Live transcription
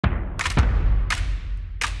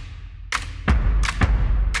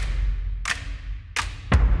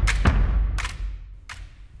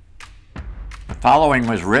Following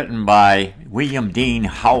was written by William Dean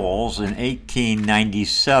Howells in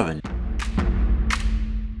 1897.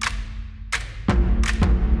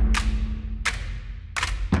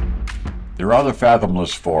 There are the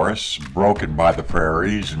fathomless forests, broken by the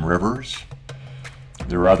prairies and rivers.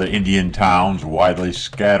 There are the Indian towns widely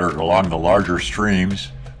scattered along the larger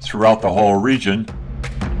streams throughout the whole region.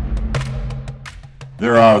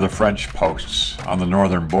 There are the French posts on the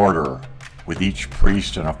northern border, with each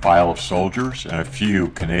priest and a file of soldiers and a few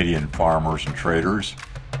Canadian farmers and traders.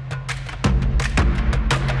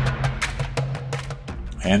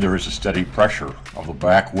 And there is a steady pressure of the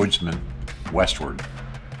backwoodsmen westward,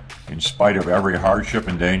 in spite of every hardship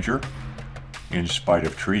and danger, in spite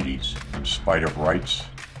of treaties, in spite of rights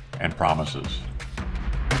and promises.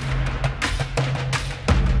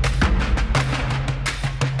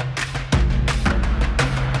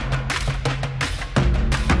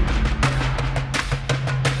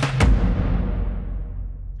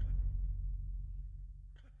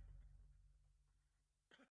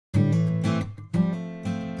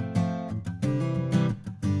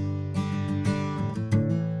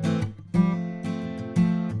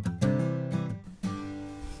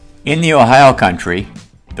 In the Ohio country,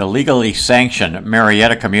 the legally sanctioned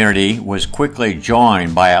Marietta community was quickly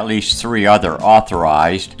joined by at least 3 other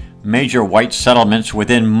authorized major white settlements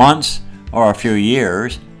within months or a few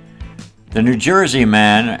years. The New Jersey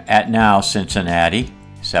men at now Cincinnati,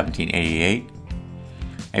 1788,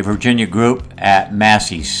 a Virginia group at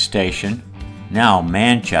Massey's Station, now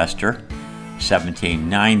Manchester,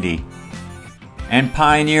 1790, and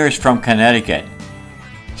pioneers from Connecticut,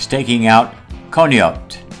 staking out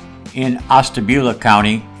Conneaut in Ostabula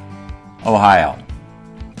County, Ohio.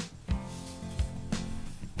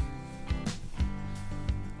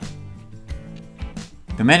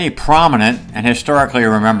 The many prominent and historically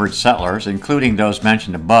remembered settlers, including those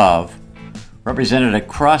mentioned above, represented a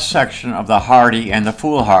cross-section of the hardy and the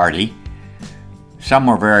foolhardy. Some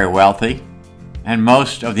were very wealthy, and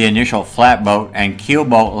most of the initial flatboat and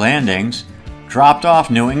keelboat landings dropped off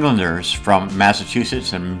New Englanders from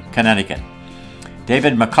Massachusetts and Connecticut.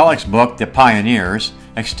 David McCulloch's book, The Pioneers,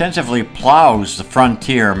 extensively plows the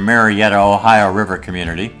frontier Marietta, Ohio River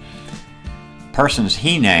community. Persons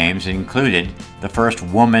he names included the first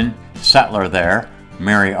woman settler there,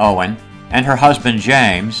 Mary Owen, and her husband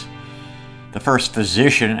James, the first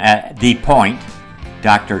physician at the Point,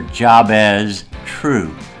 Dr. Jabez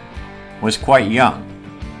True, was quite young.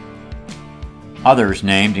 Others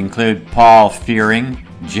named include Paul Fearing,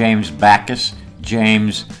 James Backus,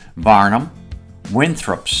 James Barnum,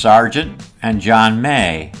 Winthrop Sargent, and John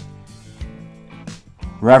May.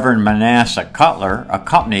 Reverend Manasseh Cutler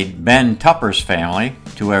accompanied Ben Tupper's family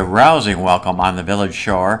to a rousing welcome on the village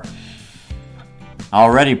shore.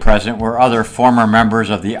 Already present were other former members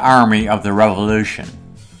of the Army of the Revolution.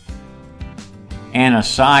 Anna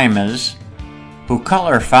Simas, who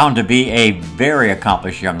Cutler found to be a very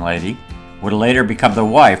accomplished young lady, would later become the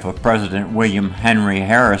wife of President William Henry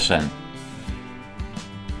Harrison.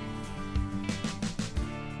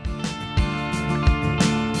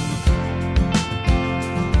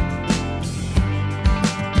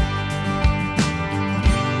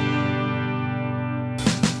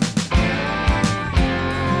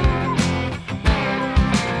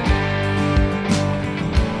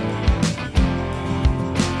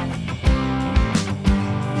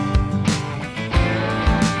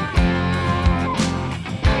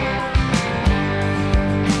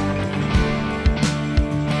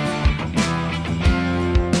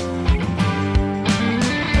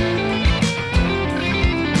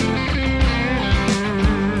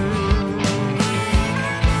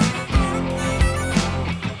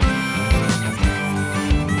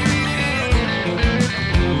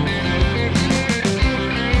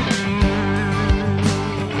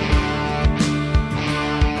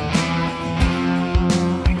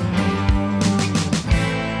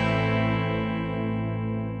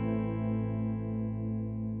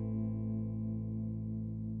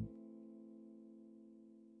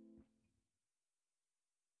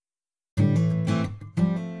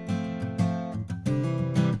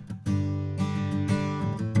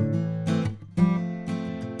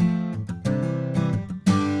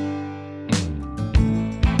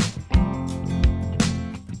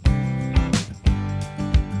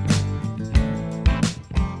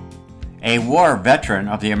 A war veteran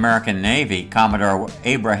of the American Navy, Commodore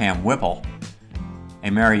Abraham Whipple, a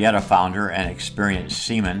Marietta founder and experienced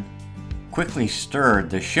seaman, quickly stirred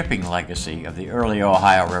the shipping legacy of the early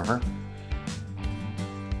Ohio River.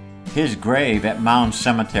 His grave at Mound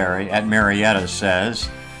Cemetery at Marietta says,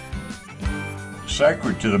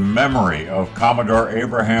 sacred to the memory of Commodore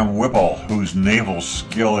Abraham Whipple, whose naval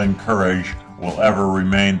skill and courage will ever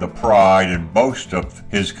remain the pride and boast of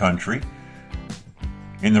his country.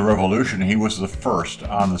 In the Revolution, he was the first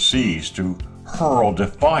on the seas to hurl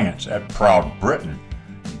defiance at proud Britain,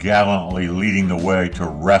 gallantly leading the way to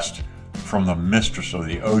wrest from the mistress of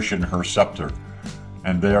the ocean her scepter,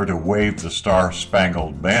 and there to wave the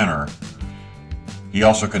star-spangled banner. He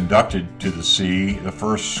also conducted to the sea the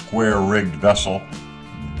first square-rigged vessel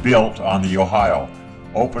built on the Ohio,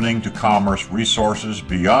 opening to commerce resources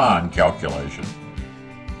beyond calculation.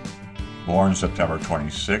 Born September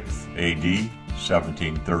 26, A.D.,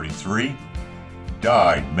 1733,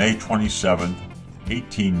 died May 27,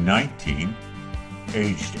 1819,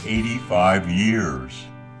 aged 85 years.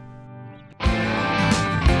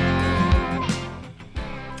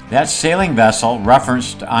 That sailing vessel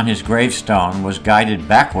referenced on his gravestone was guided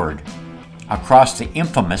backward across the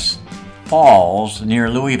infamous falls near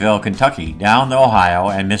Louisville, Kentucky, down the Ohio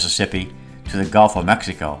and Mississippi to the Gulf of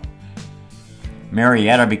Mexico.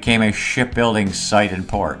 Marietta became a shipbuilding site and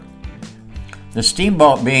port. The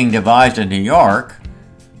steamboat being devised in New York,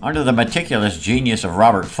 under the meticulous genius of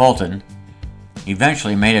Robert Fulton,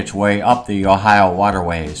 eventually made its way up the Ohio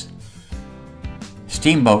waterways.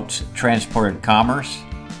 Steamboats transported commerce,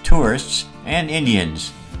 tourists, and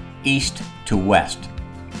Indians east to west.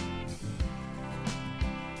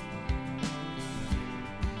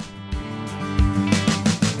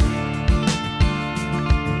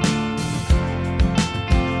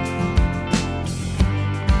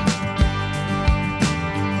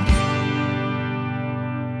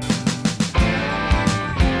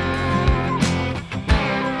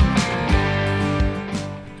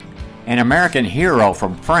 An American hero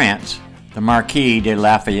from France, the Marquis de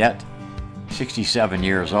Lafayette, 67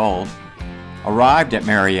 years old, arrived at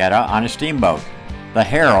Marietta on a steamboat, the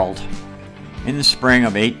Herald, in the spring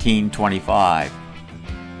of 1825.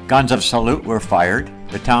 Guns of salute were fired.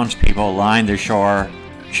 The townspeople lined the shore,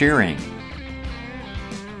 cheering.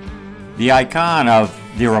 The icon of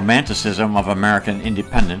the romanticism of American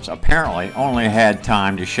independence apparently only had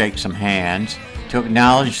time to shake some hands, to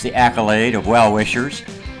acknowledge the accolade of well-wishers,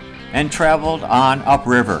 and traveled on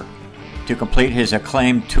upriver to complete his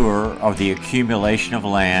acclaimed tour of the accumulation of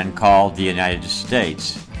land called the United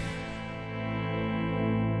States.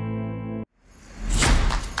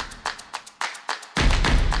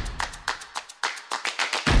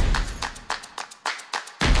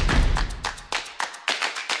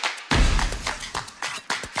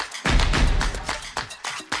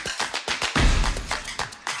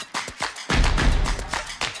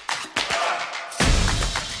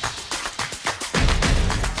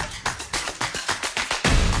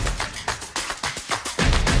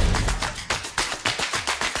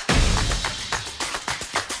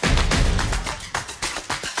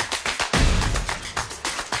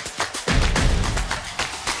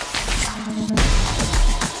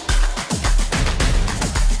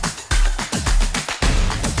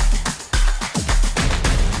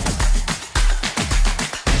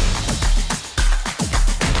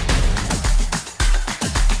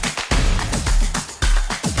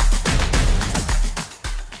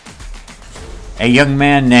 A young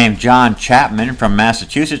man named John Chapman from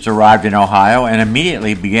Massachusetts arrived in Ohio and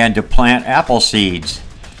immediately began to plant apple seeds.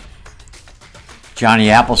 Johnny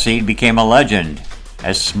Appleseed became a legend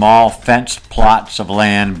as small fenced plots of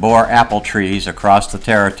land bore apple trees across the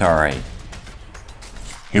territory.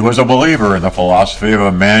 He was a believer in the philosophy of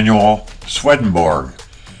Emanuel Swedenborg.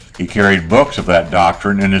 He carried books of that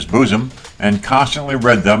doctrine in his bosom and constantly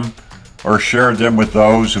read them or shared them with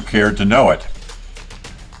those who cared to know it.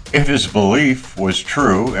 If his belief was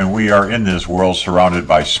true, and we are in this world surrounded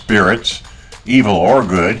by spirits, evil or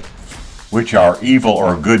good, which our evil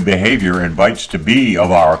or good behavior invites to be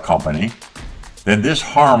of our company, then this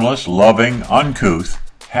harmless, loving, uncouth,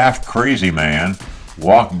 half-crazy man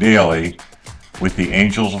walked daily with the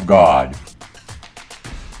angels of God.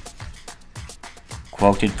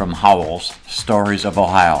 Quoted from Howell's Stories of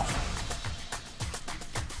Ohio.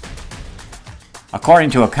 According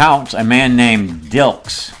to accounts, a man named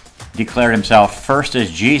Dilks declared himself first as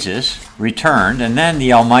Jesus, returned, and then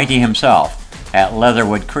the Almighty himself at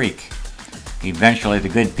Leatherwood Creek. Eventually, the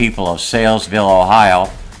good people of Salesville, Ohio,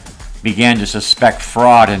 began to suspect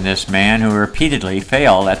fraud in this man who repeatedly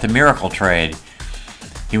failed at the miracle trade.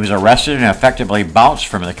 He was arrested and effectively bounced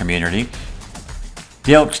from the community.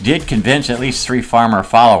 Dilks did convince at least 3 farmer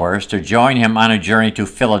followers to join him on a journey to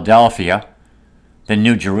Philadelphia, then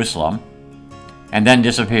New Jerusalem, and then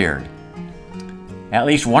disappeared. At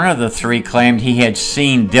least one of the 3 claimed he had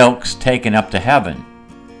seen Dilks taken up to heaven.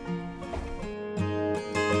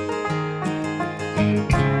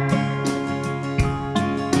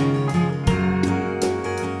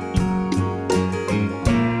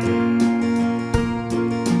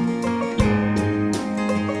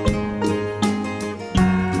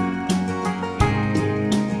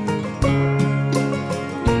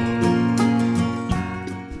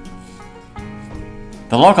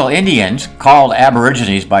 local Indians, called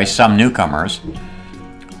Aborigines by some newcomers,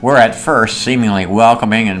 were at first seemingly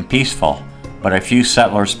welcoming and peaceful, but a few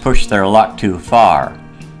settlers pushed their luck too far.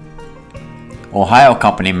 Ohio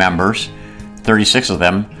Company members, 36 of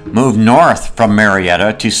them, moved north from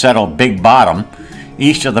Marietta to settle Big Bottom,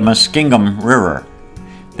 east of the Muskingum River.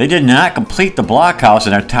 They did not complete the blockhouse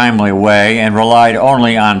in a timely way and relied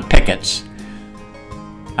only on pickets.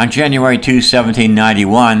 On January 2,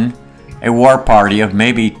 1791, a war party of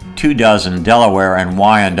maybe 24 Delaware and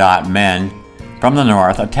Wyandot men from the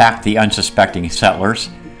north attacked the unsuspecting settlers,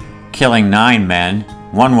 killing 9 men,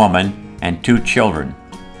 1 woman, and 2 children.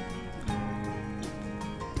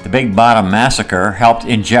 The Big Bottom Massacre helped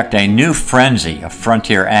inject a new frenzy of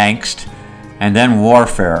frontier angst and then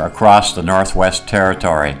warfare across the Northwest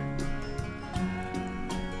Territory.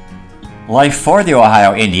 Life for the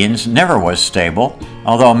Ohio Indians never was stable,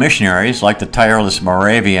 although missionaries like the tireless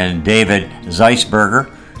Moravian David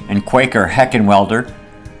Zeisberger and Quaker Heckenwelder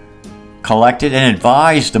collected and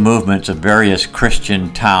advised the movements of various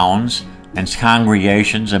Christian towns and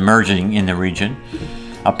congregations emerging in the region.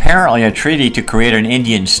 Apparently, a treaty to create an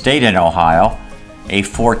Indian state in Ohio, a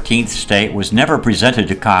 14th state, was never presented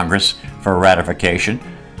to Congress for ratification.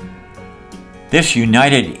 This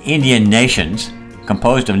United Indian Nations,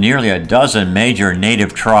 composed of nearly a dozen major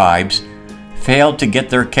native tribes, failed to get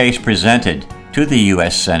their case presented to the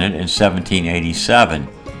U.S. Senate in 1787.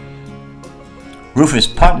 Rufus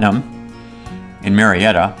Putnam, in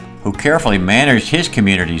Marietta, who carefully managed his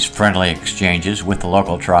community's friendly exchanges with the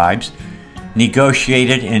local tribes,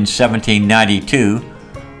 negotiated in 1792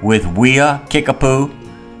 with Wea, Kickapoo,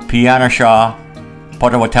 Pianashaw,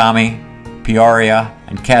 Potawatomi, Peoria,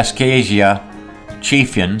 and Kaskaskia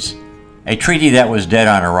chieftains a treaty that was dead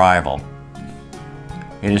on arrival.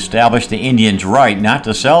 It established the Indians' right not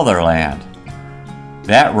to sell their land.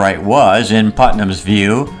 That right was, in Putnam's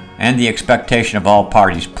view, and the expectation of all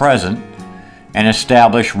parties present, and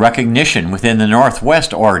established recognition within the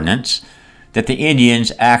Northwest Ordinance that the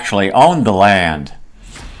Indians actually owned the land.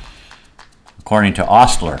 According to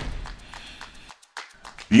Ostler,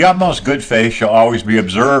 the utmost good faith shall always be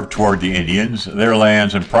observed toward the Indians. Their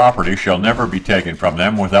lands and property shall never be taken from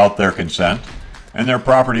them without their consent, and their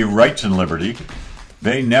property, rights, and liberty,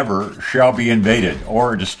 they never shall be invaded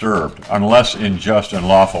or disturbed, unless in just and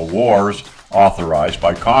lawful wars authorized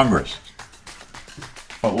by Congress.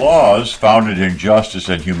 But laws founded in justice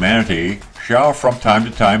and humanity shall from time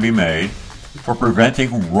to time be made for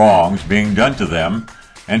preventing wrongs being done to them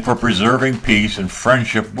and for preserving peace and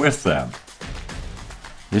friendship with them.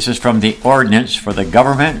 This is from the Ordinance for the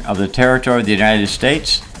Government of the Territory of the United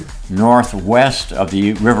States, northwest of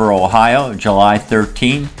the River Ohio, July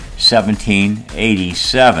 13,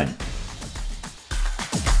 1787.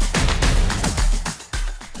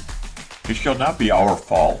 It shall not be our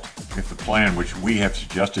fault if the plan which we have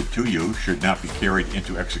suggested to you should not be carried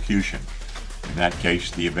into execution. In that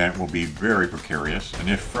case, the event will be very precarious, and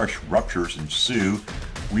if fresh ruptures ensue,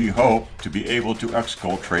 we hope to be able to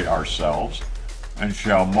exculpate ourselves, and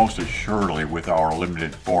shall most assuredly, with our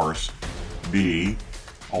limited force, be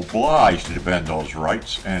obliged to defend those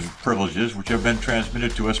rights and privileges which have been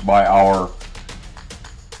transmitted to us by our,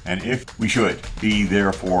 and if we should be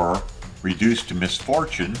therefore reduced to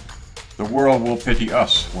misfortune, the world will pity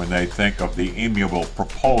us when they think of the amiable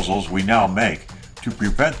proposals we now make to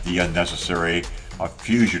prevent the unnecessary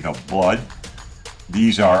effusion of blood.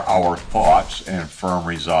 These are our thoughts and firm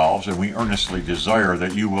resolves, and we earnestly desire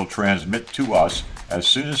that you will transmit to us as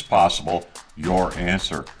soon as possible your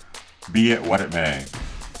answer, be it what it may.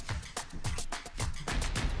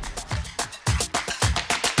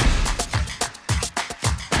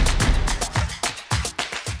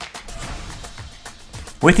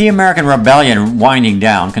 With the American Rebellion winding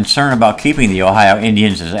down, concern about keeping the Ohio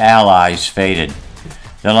Indians as allies faded.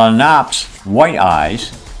 The Lenopes White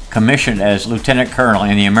Eyes, commissioned as lieutenant colonel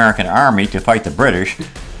in the American Army to fight the British,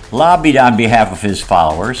 lobbied on behalf of his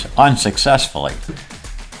followers unsuccessfully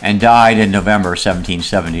and died in November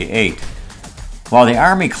 1778. While the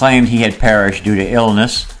Army claimed he had perished due to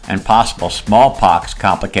illness and possible smallpox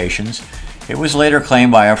complications, it was later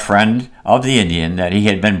claimed by a friend of the Indian that he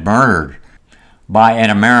had been murdered by an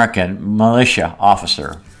American militia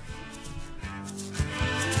officer.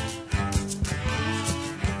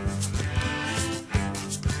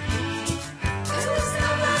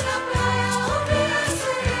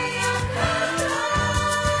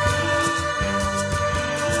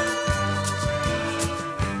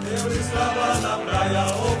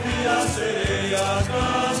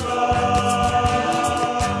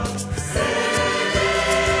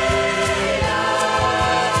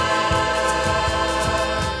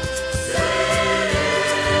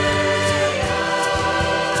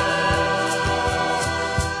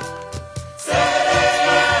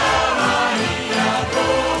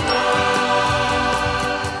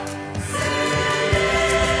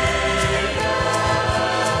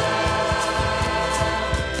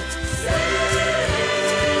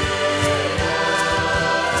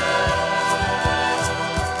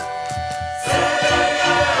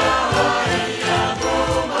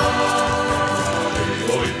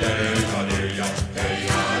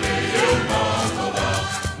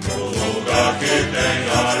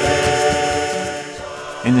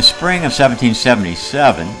 In the spring of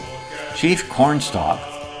 1777, Chief Cornstalk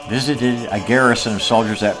visited a garrison of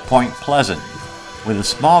soldiers at Point Pleasant with a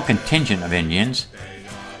small contingent of Indians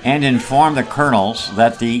and informed the colonels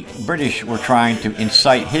that the British were trying to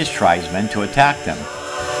incite his tribesmen to attack them.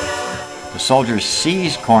 The soldiers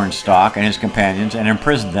seized Cornstalk and his companions and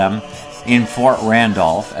imprisoned them in Fort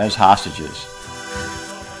Randolph as hostages.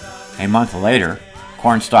 A month later,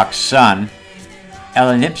 Cornstalk's son,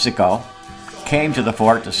 Elenipsico, came to the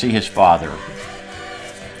fort to see his father.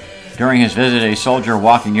 During his visit, a soldier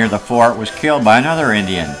walking near the fort was killed by another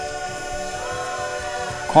Indian.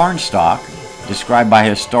 Cornstalk, described by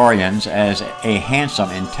historians as a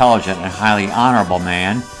handsome, intelligent, and highly honorable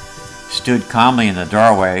man, stood calmly in the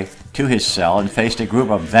doorway to his cell and faced a group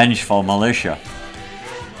of vengeful militia.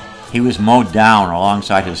 He was mowed down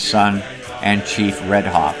alongside his son and Chief Red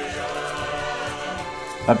Hawk.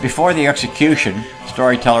 But before the execution,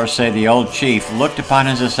 storytellers say the old chief looked upon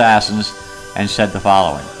his assassins and said the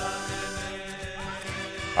following: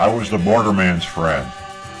 I was the borderman's friend.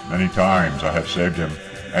 Many times I have saved him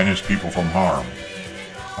and his people from harm.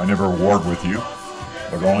 I never warred with you,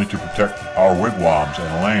 but only to protect our wigwams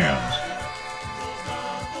and lands.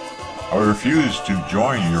 I refused to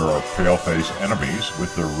join your pale-faced enemies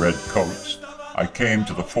with their red coats. I came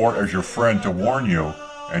to the fort as your friend to warn you,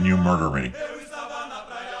 and you murder me.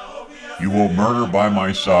 You will murder by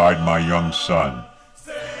my side my young son.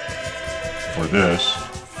 For this,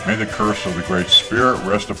 may the curse of the Great Spirit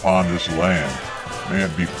rest upon this land. May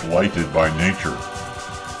it be blighted by nature.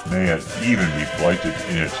 May it even be blighted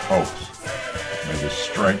in its hopes. May the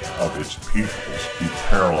strength of its peoples be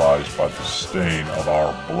paralyzed by the stain of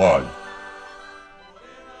our blood.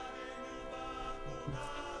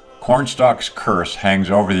 Cornstalk's curse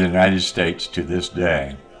hangs over the United States to this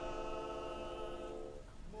day.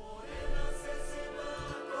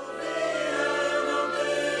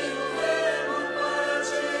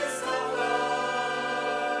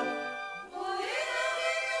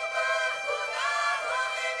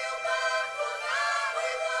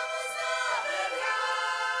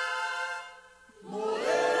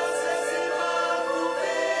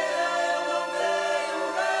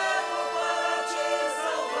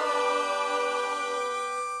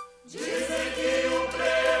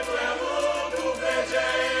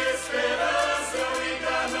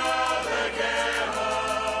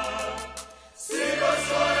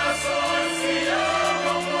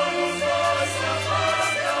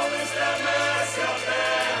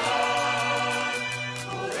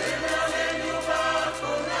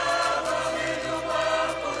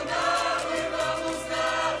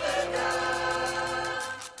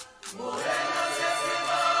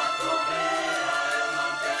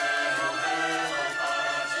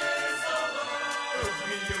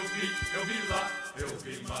 Eu vi lá, eu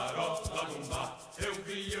vi marola no mar. Eu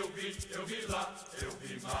vi lá, eu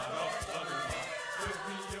vi marola no mar.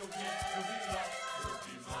 Eu vi lá.